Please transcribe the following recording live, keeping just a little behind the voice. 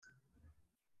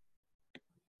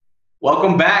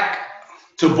Welcome back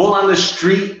to Bull on the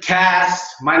Street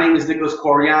Cast. My name is Nicholas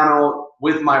Coriano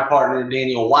with my partner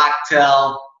Daniel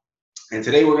Wachtel. And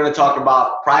today we're going to talk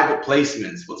about private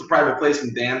placements. What's a private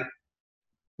placement, Dan?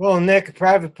 Well, Nick, a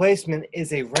private placement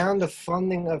is a round of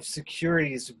funding of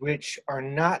securities which are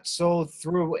not sold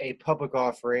through a public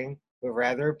offering, but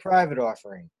rather a private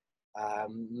offering.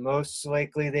 Most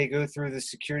likely they go through the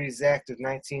Securities Act of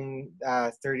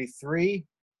 1933,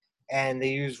 and they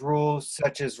use rules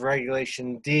such as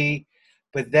Regulation D,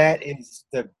 but that is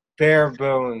the bare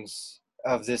bones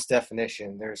of this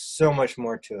definition. There's so much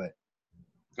more to it.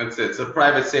 That's it. It's a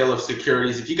private sale of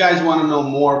securities. If you guys want to know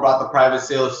more about the private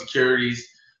sale of securities,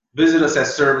 visit us at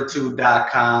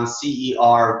Cervitude.com, Cervitude,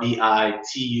 or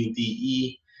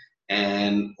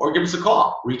give us a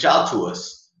call. Reach out to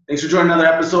us. Thanks for joining another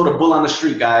episode of Bull on the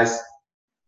Street, guys.